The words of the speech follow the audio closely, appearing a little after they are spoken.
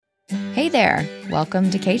Hey there,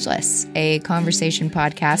 welcome to Cageless, a conversation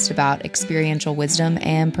podcast about experiential wisdom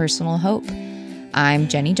and personal hope. I'm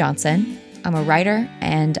Jenny Johnson. I'm a writer,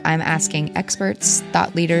 and I'm asking experts,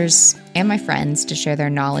 thought leaders, and my friends to share their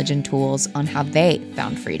knowledge and tools on how they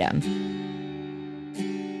found freedom.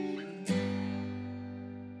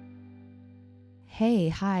 Hey,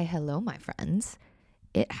 hi, hello, my friends.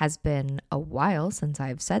 It has been a while since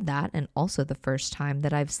I've said that, and also the first time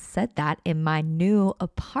that I've said that in my new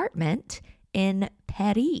apartment in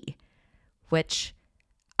Paris, which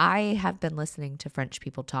I have been listening to French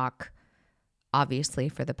people talk, obviously,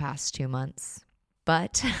 for the past 2 months,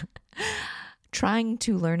 but trying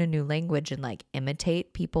to learn a new language and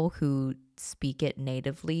imitate people who speak it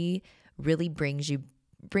natively really brings you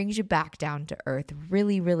back down to earth,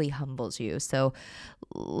 really humbles you. So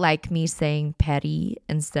like me saying Paris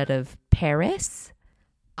instead of Paris,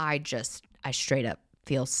 I straight up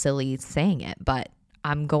feel silly saying it, but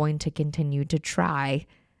I'm going to continue to try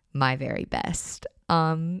my very best.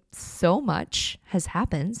 So much has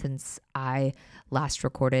happened since I last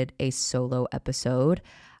recorded a solo episode.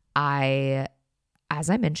 As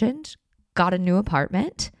I mentioned, got a new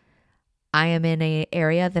apartment. I am in an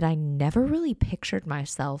area that I never really pictured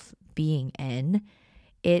myself being in.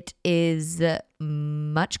 It is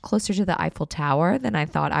much closer to the Eiffel Tower than I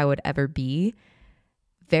thought I would ever be.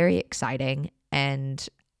 Very exciting. And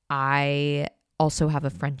I also have a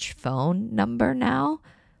French phone number now,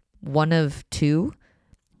 one of two,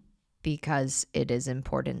 because it is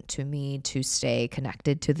important to me to stay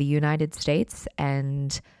connected to the United States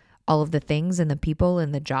and all of the things and the people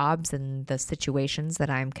and the jobs and the situations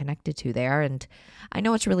that I'm connected to there. And I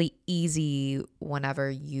know it's really easy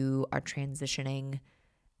whenever you are transitioning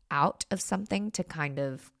out of something to kind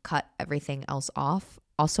of cut everything else off.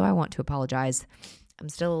 Also, I want to apologize. I'm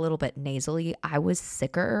still a little bit nasally. I was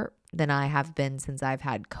sicker than I have been since I've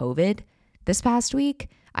had COVID this past week.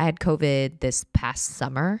 I had COVID this past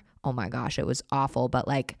summer. Oh my gosh, it was awful. But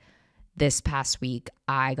this past week,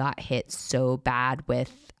 I got hit so bad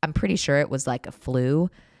with, I'm pretty sure it was like a flu,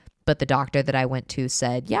 but the doctor that I went to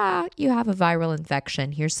said, yeah, you have a viral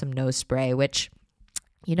infection. Here's some nose spray, which,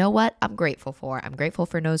 you know what? I'm grateful for. I'm grateful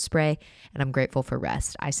for nose spray, and I'm grateful for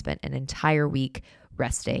rest. I spent an entire week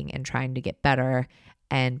resting and trying to get better.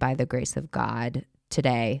 And by the grace of God,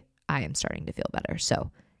 today I am starting to feel better.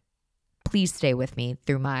 So please stay with me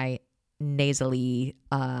through my nasally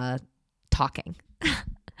talking.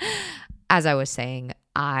 As I was saying,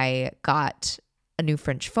 I got a new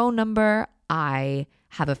French phone number. I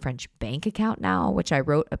have a French bank account now, which I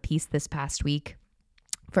wrote a piece this past week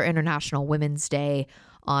for International Women's Day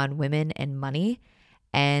on women and money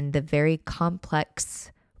and the very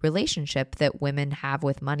complex relationship that women have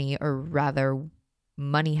with money, or rather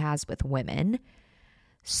money has with women.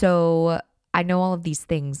 So I know all of these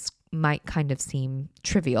things might kind of seem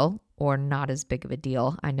trivial or not as big of a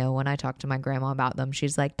deal. I know when I talk to my grandma about them,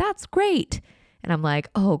 she's like, that's great. And I'm like,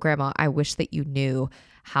 oh, grandma, I wish that you knew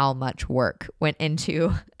how much work went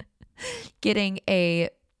into getting a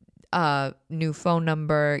new phone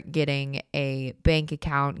number, getting a bank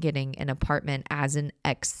account, getting an apartment as an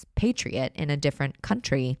expatriate in a different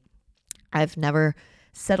country. I've never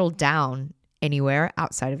settled down anywhere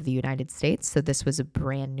outside of the United States. So this was a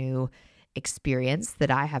brand new experience that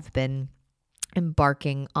I have been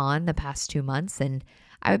embarking on the past 2 months. And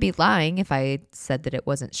I would be lying if I said that it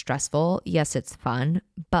wasn't stressful. Yes, it's fun,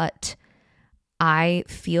 but I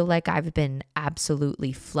feel like I've been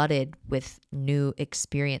absolutely flooded with new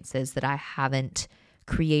experiences that I haven't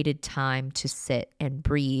created time to sit and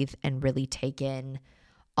breathe and really take in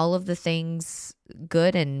all of the things,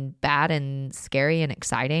 good and bad and scary and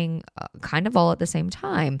exciting, kind of all at the same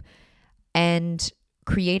time. And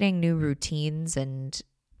creating new routines and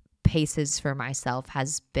paces for myself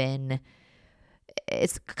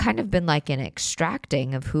it's kind of been like an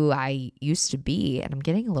extracting of who I used to be. And I'm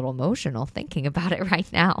getting a little emotional thinking about it right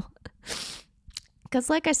now. Because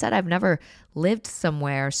like I said, I've never lived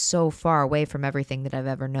somewhere so far away from everything that I've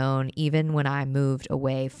ever known. Even when I moved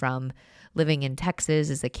away from living in Texas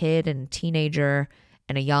as a kid and teenager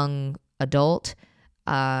and a young adult,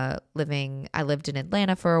 I lived in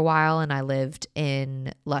Atlanta for a while, and I lived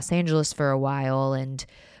in Los Angeles for a while. And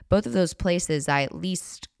both of those places, I at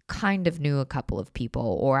least kind of knew a couple of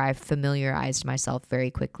people, or I familiarized myself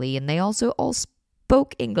very quickly, and they also all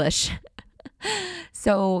spoke English.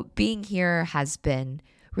 So being here has been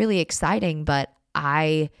really exciting, but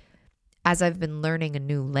as I've been learning a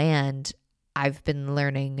new land, I've been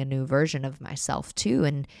learning a new version of myself too.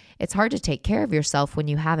 And it's hard to take care of yourself when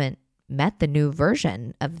you haven't met the new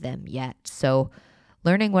version of them yet. So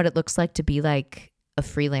learning what it looks like to be like a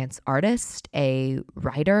freelance artist, a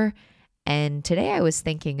writer, And today I was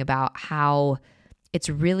thinking about how it's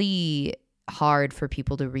really hard for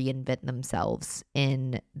people to reinvent themselves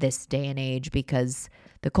in this day and age because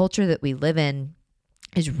the culture that we live in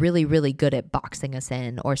is really, really good at boxing us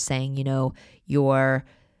in or saying, you're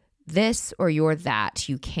this or you're that.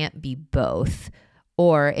 You can't be both.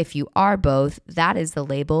 Or if you are both, that is the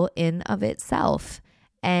label in of itself.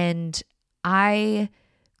 And I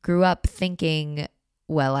grew up thinking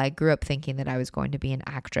that I was going to be an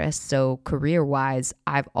actress. So career-wise,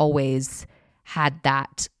 I've always had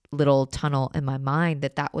that little tunnel in my mind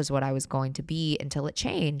that was what I was going to be until it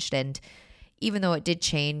changed. And even though it did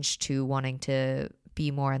change to wanting to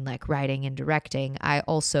be more in like writing and directing, I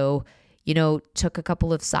also, took a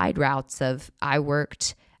couple of side routes I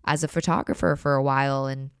worked as a photographer for a while,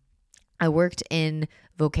 and I worked in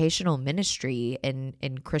vocational ministry and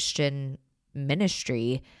in Christian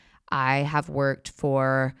ministry. I have worked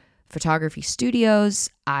for photography studios.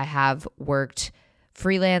 I have worked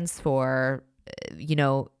freelance for,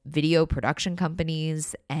 video production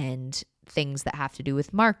companies and things that have to do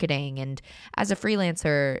with marketing. And as a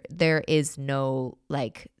freelancer, there is no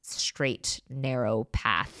like straight, narrow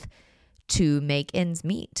path to make ends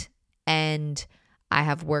meet. And I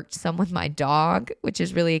have worked some with my dog, which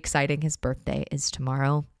is really exciting. His birthday is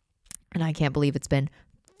tomorrow. And I can't believe it's been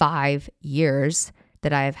 5 years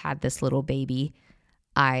that I have had this little baby.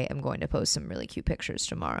 I am going to post some really cute pictures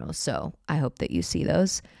tomorrow, so I hope that you see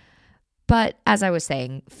those. But as I was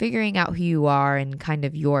saying, figuring out who you are and kind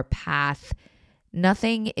of your path,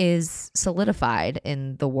 nothing is solidified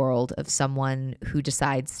in the world of someone who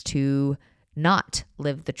decides to not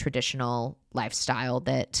live the traditional lifestyle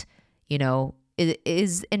that,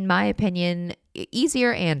 is, in my opinion,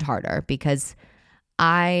 easier and harder because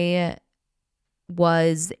I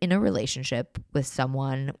was in a relationship with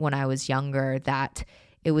someone when I was younger that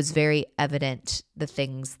it was very evident the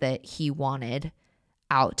things that he wanted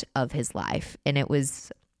out of his life. And it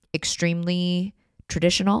was extremely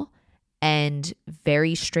traditional and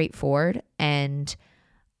very straightforward. And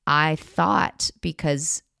I thought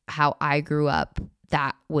because how I grew up,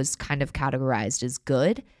 that was kind of categorized as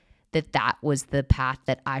good, that was the path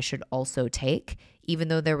that I should also take. Even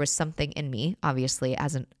though there was something in me, obviously,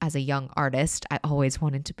 as a young artist, I always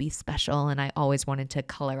wanted to be special and I always wanted to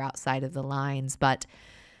color outside of the lines. But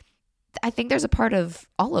I think there's a part of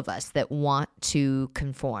all of us that want to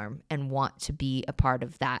conform and want to be a part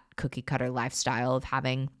of that cookie cutter lifestyle of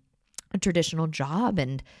having a traditional job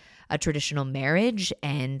and a traditional marriage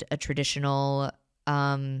and a traditional,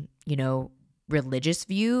 religious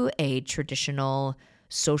view, a traditional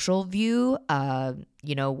social view,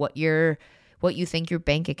 what you think your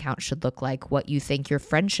bank account should look like, what you think your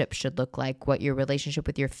friendship should look like, what your relationship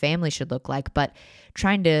with your family should look like. But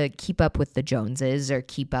trying to keep up with the Joneses or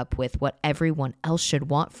keep up with what everyone else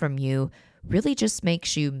should want from you really just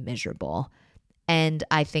makes you miserable. And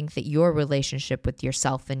I think that your relationship with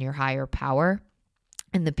yourself and your higher power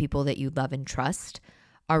and the people that you love and trust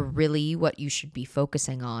are really what you should be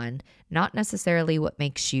focusing on, not necessarily what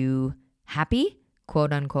makes you happy,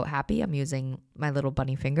 quote unquote happy. I'm using my little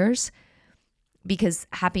bunny fingers. Because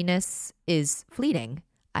happiness is fleeting.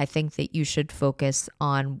 I think that you should focus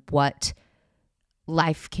on what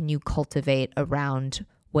life can you cultivate around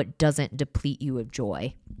what doesn't deplete you of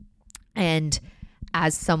joy. And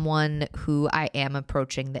as someone who I am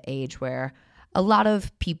approaching the age where a lot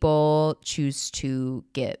of people choose to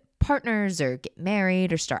get partners or get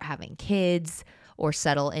married or start having kids or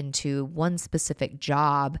settle into one specific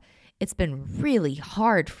job, it's been really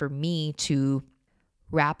hard for me to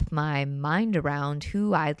wrap my mind around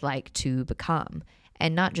who I'd like to become.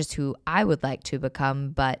 And not just who I would like to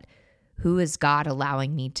become, but who is God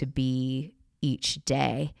allowing me to be each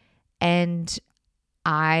day. And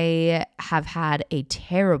I have had a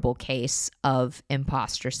terrible case of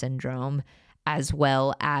imposter syndrome, as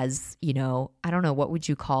well as, I don't know, what would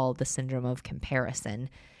you call the syndrome of comparison?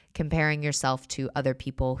 Comparing yourself to other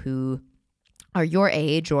people who are your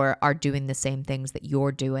age or are doing the same things that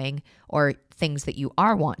you're doing, or things that you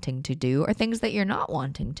are wanting to do, or things that you're not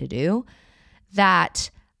wanting to do, that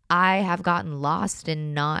I have gotten lost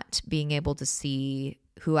in not being able to see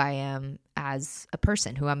who I am as a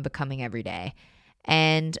person, who I'm becoming every day.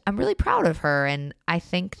 And I'm really proud of her. And I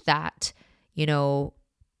think that,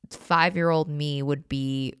 5-year-old me would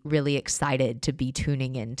be really excited to be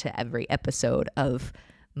tuning into every episode of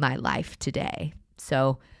my life today.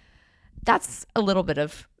 So that's a little bit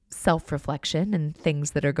of self-reflection and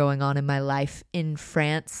things that are going on in my life in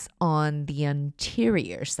France on the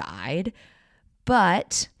interior side.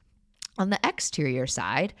 But on the exterior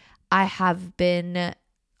side, I have been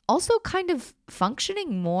also kind of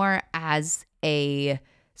functioning more as a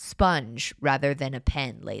sponge rather than a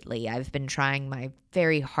pen lately. I've been trying my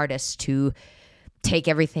very hardest to take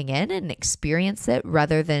everything in and experience it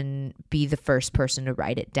rather than be the first person to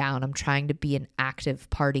write it down. I'm trying to be an active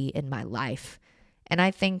party in my life. And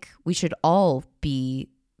I think we should all be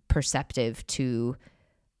perceptive to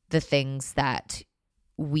the things that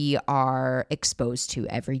we are exposed to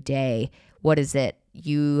every day. What is it?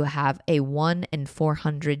 You have a 1 in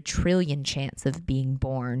 400 trillion chance of being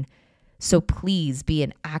born. So please be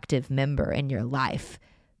an active member in your life.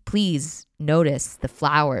 Please notice the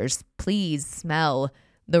flowers. Please smell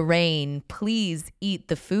the rain. Please eat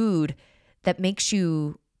the food that makes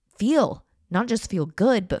you feel, not just feel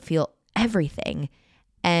good, but feel everything.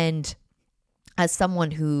 And as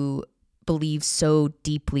someone who believes so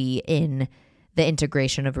deeply in the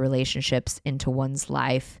integration of relationships into one's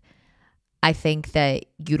life, I think that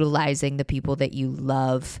utilizing the people that you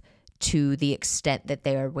love to the extent that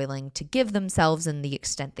they are willing to give themselves and the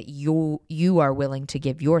extent that you are willing to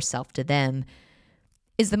give yourself to them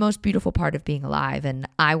is the most beautiful part of being alive. And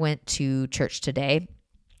I went to church today,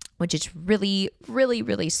 which is really, really,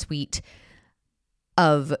 really sweet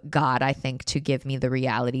of God, I think, to give me the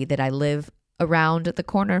reality that I live around the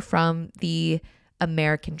corner from the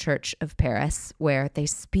American Church of Paris, where they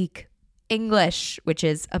speak English, which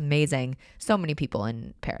is amazing. So many people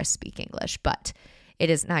in Paris speak English, but it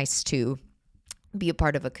is nice to be a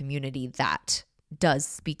part of a community that does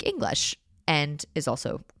speak English and is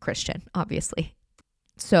also Christian, obviously.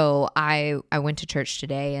 So I went to church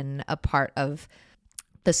today, and a part of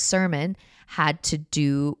the sermon had to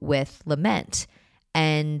do with lament.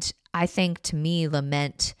 And I think, to me,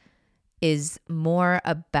 lament is more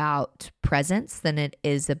about presence than it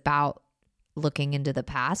is about looking into the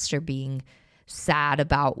past or being sad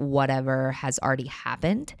about whatever has already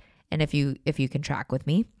happened. And if you can track with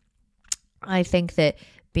me, I think that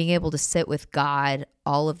being able to sit with God,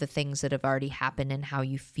 all of the things that have already happened and how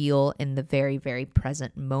you feel in the very, very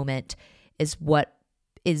present moment is what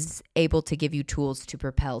is able to give you tools to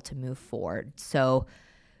propel to move forward. So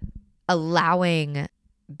allowing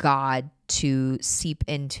God to seep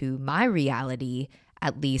into my reality,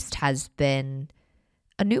 at least, has been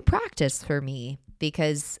a new practice for me,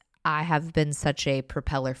 because I have been such a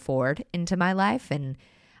propeller forward into my life. And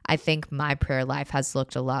I think my prayer life has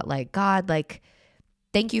looked a lot like, God, like,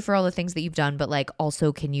 thank you for all the things that you've done, but like,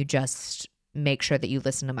 also, can you just make sure that you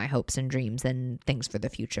listen to my hopes and dreams and things for the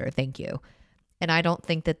future? Thank you. And I don't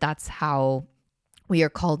think that that's how we are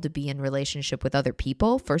called to be in relationship with other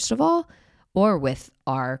people, first of all, or with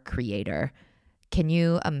our Creator. Can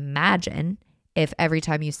you imagine if every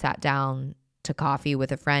time you sat down to coffee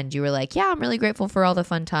with a friend, you were like, yeah, I'm really grateful for all the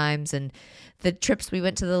fun times and the trips we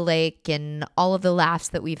went to the lake and all of the laughs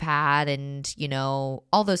that we've had, and, you know,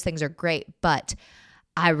 all those things are great, but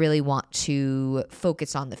I really want to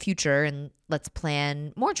focus on the future, and let's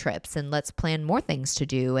plan more trips and let's plan more things to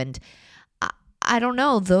do. And I don't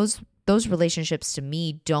know, those relationships to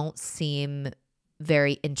me don't seem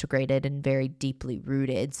very integrated and very deeply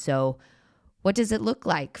rooted. So what does it look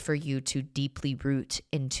like for you to deeply root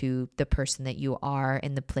into the person that you are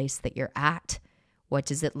in the place that you're at? What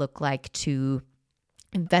does it look like to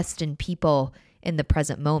invest in people in the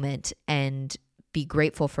present moment and be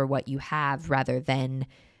grateful for what you have rather than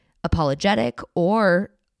apologetic,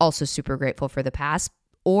 or also super grateful for the past,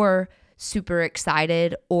 or super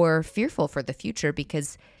excited or fearful for the future?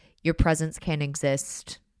 Because your presence can't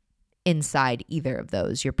exist inside either of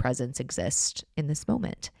those. Your presence exists in this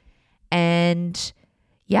moment. And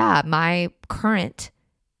yeah, my current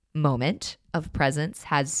moment of presence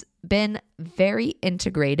has been very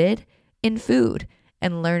integrated in food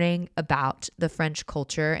and learning about the French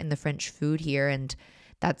culture and the French food here. And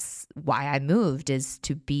that's why I moved, is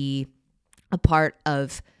to be a part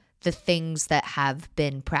of the things that have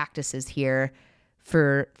been practices here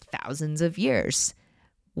for thousands of years.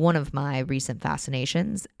 One of my recent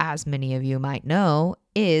fascinations, as many of you might know,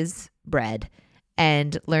 is bread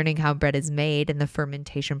and learning how bread is made and the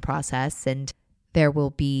fermentation process. And there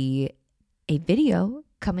will be a video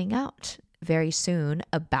coming out very soon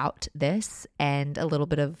about this, and a little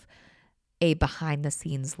bit of a behind the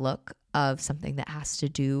scenes look of something that has to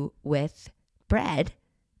do with bread.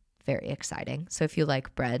 Very exciting. So if you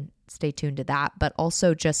like bread, stay tuned to that, but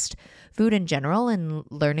also just food in general, and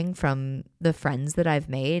learning from the friends that I've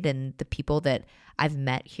made and the people that I've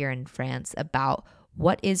met here in France about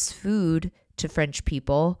what is food to French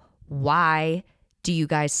people. Why do you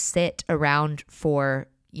guys sit around for,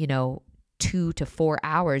 2 to 4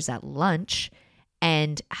 hours at lunch?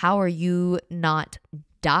 And how are you not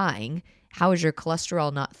dying? How is your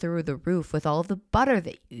cholesterol not through the roof with all of the butter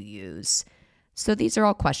that you use? So these are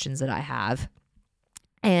all questions that I have.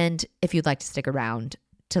 And if you'd like to stick around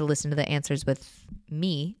to listen to the answers with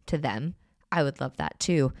me to them, I would love that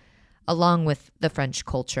too, along with the French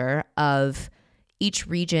culture of each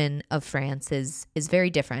region of France is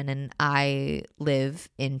very different. And I live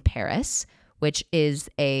in Paris, which is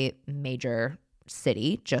a major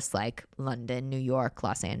city, just like London, New York,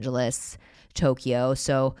 Los Angeles, Tokyo.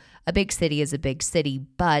 So a big city is a big city,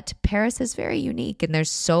 but Paris is very unique and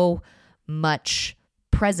there's so much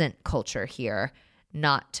present culture here,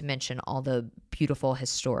 not to mention all the beautiful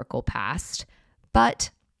historical past.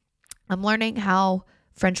 But I'm learning how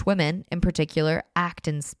French women in particular act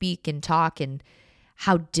and speak and talk, and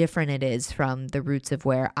how different it is from the roots of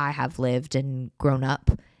where I have lived and grown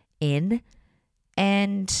up in.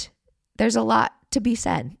 And there's a lot to be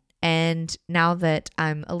said. And now that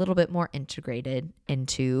I'm a little bit more integrated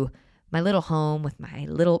into my little home with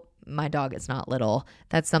my dog is not little.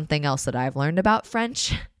 That's something else that I've learned about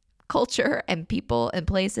French culture and people and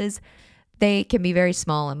places. They can be very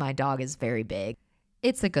small and my dog is very big.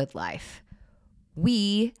 It's a good life.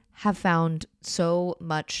 We have found so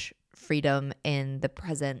much freedom in the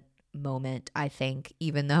present moment, I think,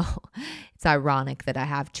 even though it's ironic that I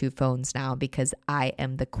have 2 phones now because I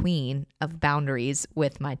am the queen of boundaries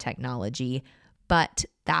with my technology. But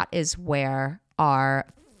that is where our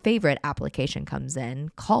favorite application comes in,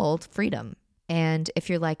 called Freedom. And if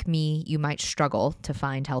you're like me, you might struggle to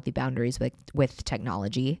find healthy boundaries with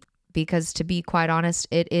technology. Because to be quite honest,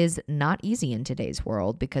 it is not easy in today's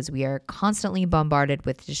world because we are constantly bombarded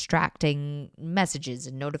with distracting messages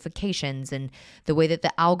and notifications, and the way that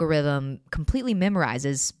the algorithm completely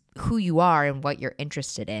memorizes who you are and what you're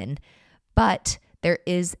interested in. But there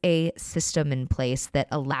is a system in place that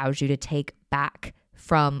allows you to take back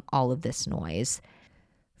from all of this noise.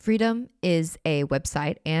 Freedom is a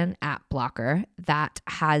website and app blocker that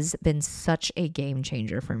has been such a game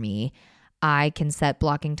changer for me. I can set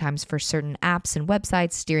blocking times for certain apps and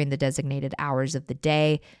websites during the designated hours of the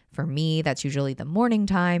day. For me, that's usually the morning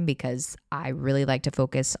time because I really like to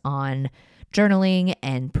focus on journaling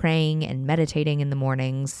and praying and meditating in the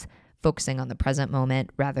mornings, focusing on the present moment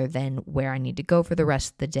rather than where I need to go for the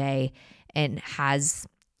rest of the day, and has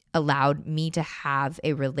allowed me to have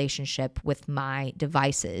a relationship with my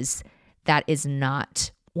devices that is not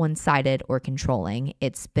one-sided or controlling.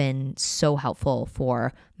 It's been so helpful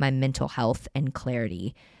for my mental health and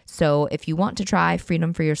clarity. So if you want to try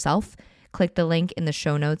Freedom for yourself, click the link in the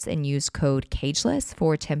show notes and use code CAGELESS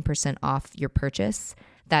for 10% off your purchase.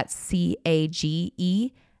 That's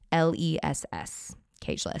CAGELESS,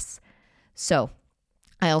 CAGELESS. So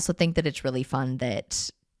I also think that it's really fun that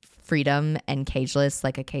Freedom and Cageless,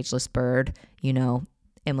 like a cageless bird,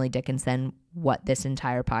 Emily Dickinson, what this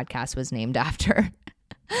entire podcast was named after.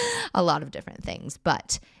 A lot of different things,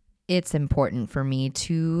 but it's important for me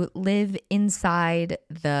to live inside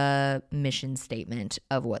the mission statement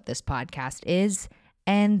of what this podcast is.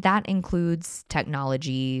 And that includes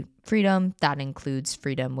technology freedom. That includes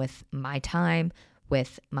freedom with my time,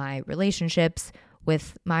 with my relationships,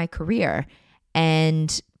 with my career.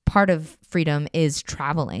 And part of freedom is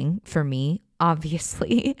traveling for me,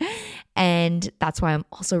 obviously. And that's why I'm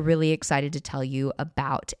also really excited to tell you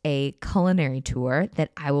about a culinary tour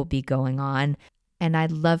that I will be going on. And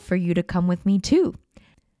I'd love for you to come with me too.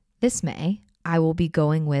 This May, I will be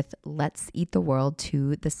going with Let's Eat the World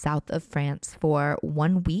to the south of France for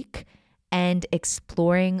 1 week and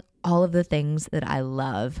exploring all of the things that I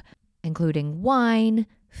love, including wine,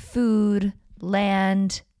 food,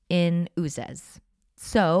 land in Uzès.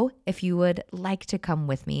 So if you would like to come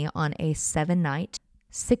with me on a 7-night,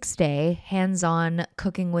 6-day, hands-on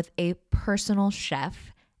cooking with a personal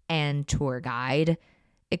chef and tour guide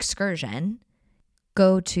excursion,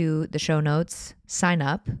 go to the show notes, sign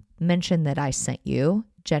up, mention that I sent you,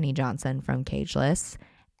 Jenny Johnson from Cageless,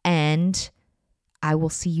 and I will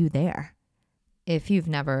see you there. If you've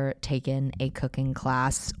never taken a cooking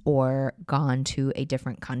class or gone to a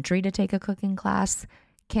different country to take a cooking class,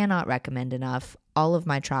 cannot recommend enough. All of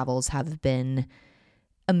my travels have been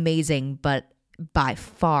amazing, but by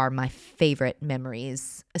far my favorite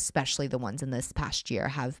memories, especially the ones in this past year,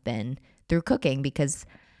 have been through cooking because,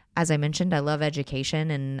 as I mentioned, I love education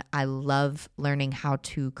and I love learning how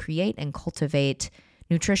to create and cultivate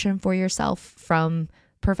nutrition for yourself from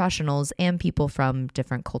professionals and people from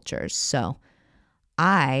different cultures. So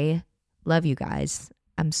I love you guys.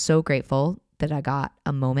 I'm so grateful that I got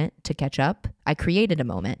a moment to catch up. I created a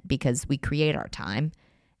moment because we create our time.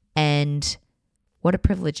 And what a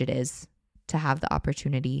privilege it is to have the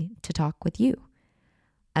opportunity to talk with you.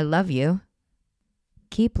 I love you.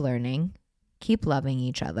 Keep learning. Keep loving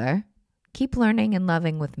each other. Keep learning and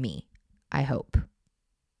loving with me, I hope.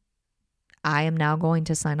 I am now going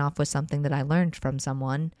to sign off with something that I learned from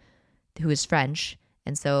someone who is French.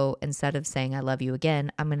 And so instead of saying I love you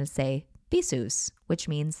again, I'm going to say bisous, which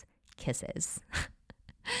means kisses.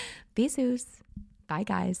 Bisous. Bye,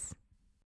 guys.